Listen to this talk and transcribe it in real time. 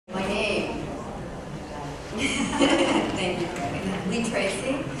Thank you,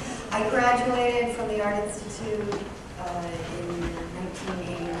 Lee-Tracy. I graduated from the Art Institute in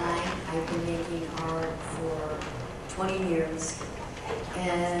 1989. I've been making art for 20 years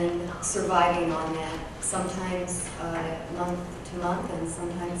and surviving on that, sometimes month to month and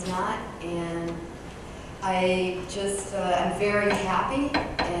sometimes not. And I'm very happy,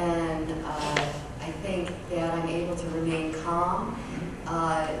 and I think that I'm able to remain calm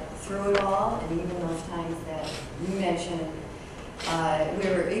through it all, and even those times that you mentioned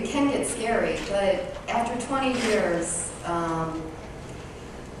where it can get scary. But after 20 years,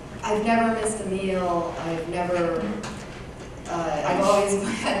 I've never missed a meal. I've always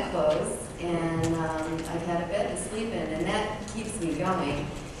had clothes, and I've had a bed to sleep in, and that keeps me going,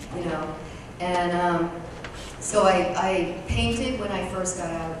 you know. And so I painted when I first got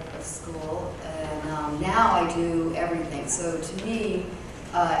out of school, and now I do everything. So to me,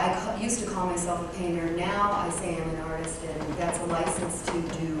 I used to call myself a painter. Now I say I'm an artist, and that's a license to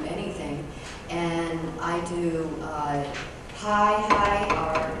do anything. And I do high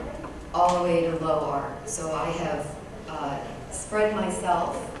art all the way to low art. So I have spread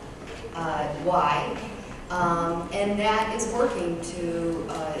myself wide, and that is working to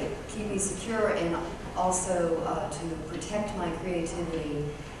keep me secure and also to protect my creativity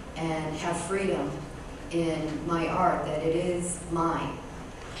and have freedom in my art, that it is mine.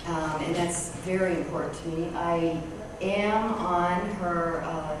 And that's very important to me. I am on her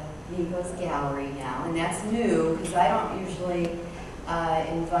Nikko's gallery now, and that's new because I don't usually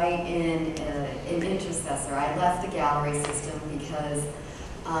invite in an intercessor. I left the gallery system because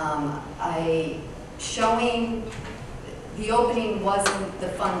showing the opening wasn't the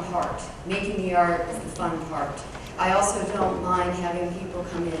fun part. Making the art was the fun part. I also don't mind having people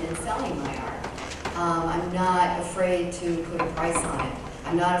come in and selling my art. I'm not afraid to put a price on it.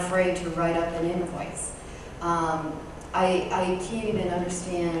 I'm not afraid to write up an invoice. I can't even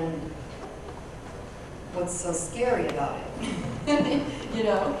understand what's so scary about it, you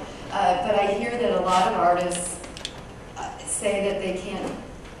know? But I hear that a lot of artists say that they can't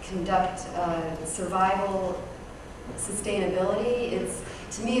conduct survival sustainability.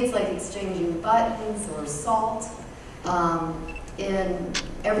 To me, it's like exchanging buttons or salt, and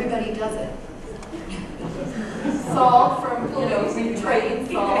everybody does it. Salt from, you know, we trade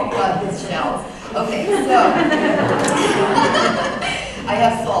salt, buttons, shells. Okay, so I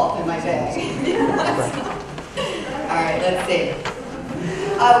have salt in my bag. All right, let's see.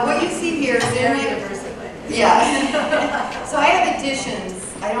 What you see here is yeah. So I have additions.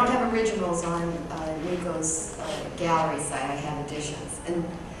 I don't have originals on Nikko's gallery site. I have additions, and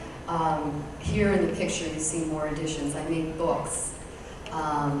here in the picture you see more additions. I make books,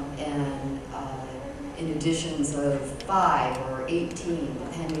 and in editions of 5 or 18,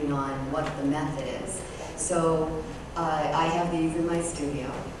 depending on what the method is. So I have these in my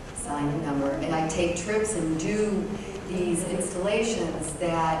studio, signed and numbered, and I take trips and do these installations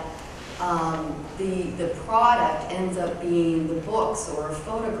that the product ends up being the books or a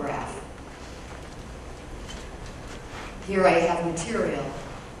photograph. Here I have material.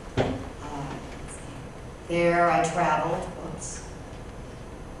 There I traveled.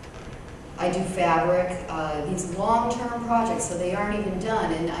 I do fabric, these long-term projects, so they aren't even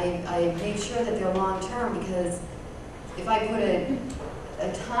done, and I make sure that they're long-term, because if I put a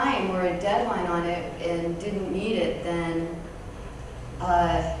time or a deadline on it and didn't meet it, then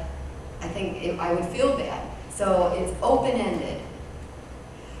I think I would feel bad. So it's open-ended.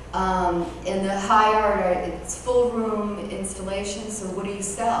 In the high art, it's full room installation, so what do you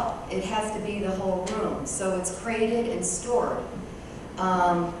sell? It has to be the whole room, so it's crated and stored.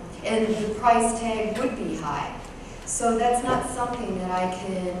 And the price tag would be high. So that's not something that I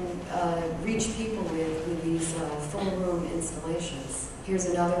can reach people with these full room installations. Here's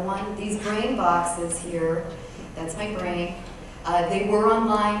another one. These brain boxes here, that's my brain. They were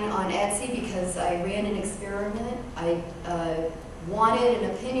online on Etsy because I ran an experiment. I wanted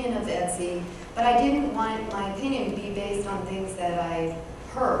an opinion of Etsy, but I didn't want my opinion to be based on things that I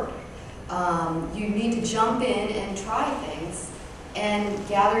heard. You need to jump in and try things and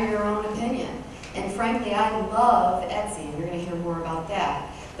gather your own opinion. And frankly, I love Etsy, and you're going to hear more about that.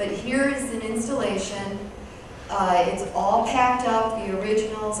 But here is an installation. It's all packed up, the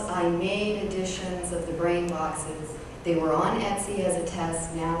originals. I made editions of the brain boxes. They were on Etsy as a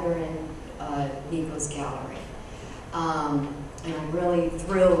test. Now they're in Nikko's gallery. And I'm really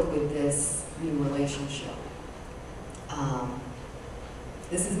thrilled with this new relationship.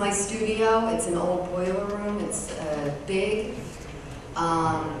 This is my studio. It's an old boiler room. It's big.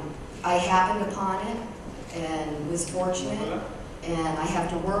 I happened upon it and was fortunate, and I have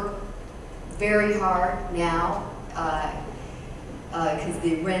to work very hard now because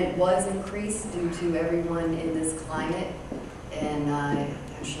the rent was increased due to everyone in this climate. And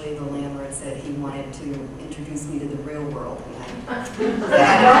actually the landlord said he wanted to introduce me to the real world. And I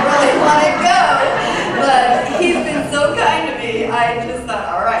don't really want to go, but he's been so kind to me. I just thought,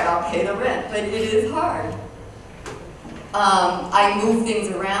 all right, I'll pay the rent, but it is hard. I move things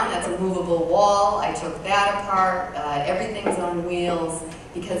around. That's a movable wall. I took that apart. Everything's on wheels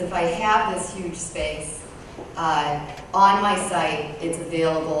because if I have this huge space on my site, it's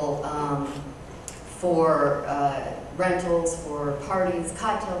available for rentals, for parties,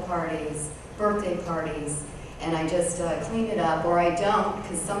 cocktail parties, birthday parties, and I just clean it up, or I don't,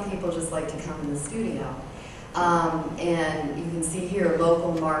 because some people just like to come in the studio. And you can see here,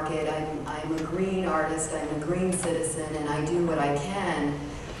 local market. I'm a green artist, I'm a green citizen, and I do what I can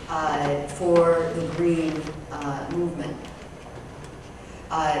for the green movement.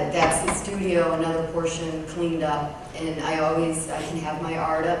 That's the studio, another portion cleaned up. And I can have my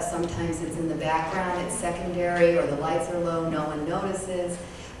art up. Sometimes it's in the background, it's secondary, or the lights are low, no one notices.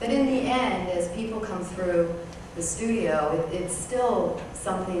 But in the end, as people come through the studio, it's still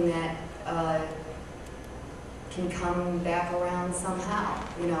something that can come back around somehow.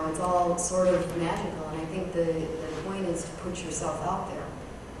 You know, it's all sort of magical, and I think the point is to put yourself out there.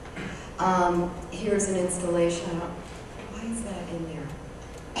 Here's an installation. Why is that in there?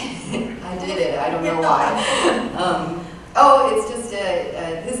 I did it, I don't know why. Oh, it's just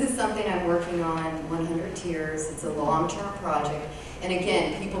this is something I'm working on, 100 Tiers. It's a long-term project. And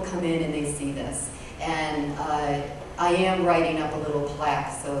again, people come in and they see this. And I am writing up a little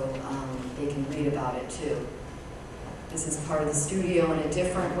plaque so they can read about it too. This is part of the studio in a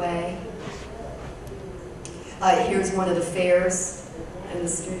different way. Here's one of the fairs in the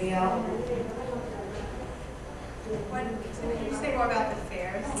studio. Can you say more about the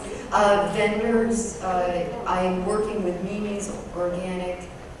fairs? Vendors, I'm working with Mimi's Organic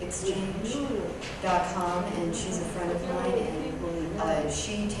Exchange.com, and she's a friend of mine, and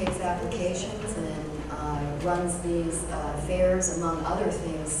she takes applications and runs these fairs, among other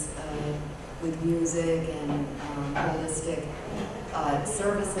things, with music and holistic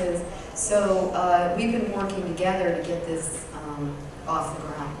services. So we've been working together to get this off the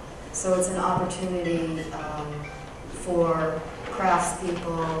ground. So it's an opportunity for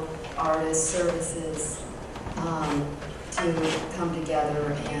craftspeople, artists, services to come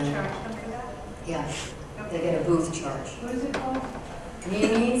together and yeah, they get a booth charge. What is it called?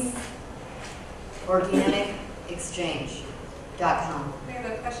 Mimi's Organic Exchange.com. We have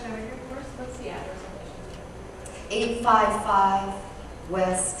a question over here first. What's the address? 855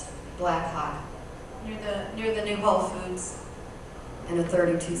 West Blackhawk. Near the new Whole Foods. And a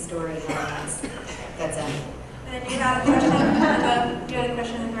 32-story house. That's empty. And then you had a question. You had a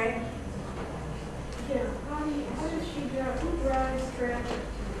question, right? Yeah. How does she drive? Who drives traffic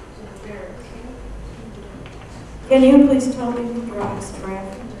to the fair? Can you please tell me who drives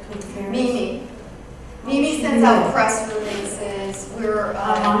traffic to the fair? Mimi. Mimi sends out press releases. We're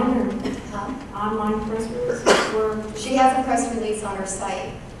online or online press releases? She has a press release on her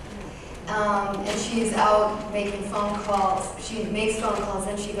site. And she's out making phone calls. She makes phone calls,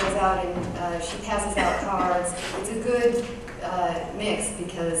 and she goes out and she passes out cards. It's a good mix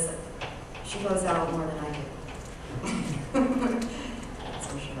because she goes out more than I do.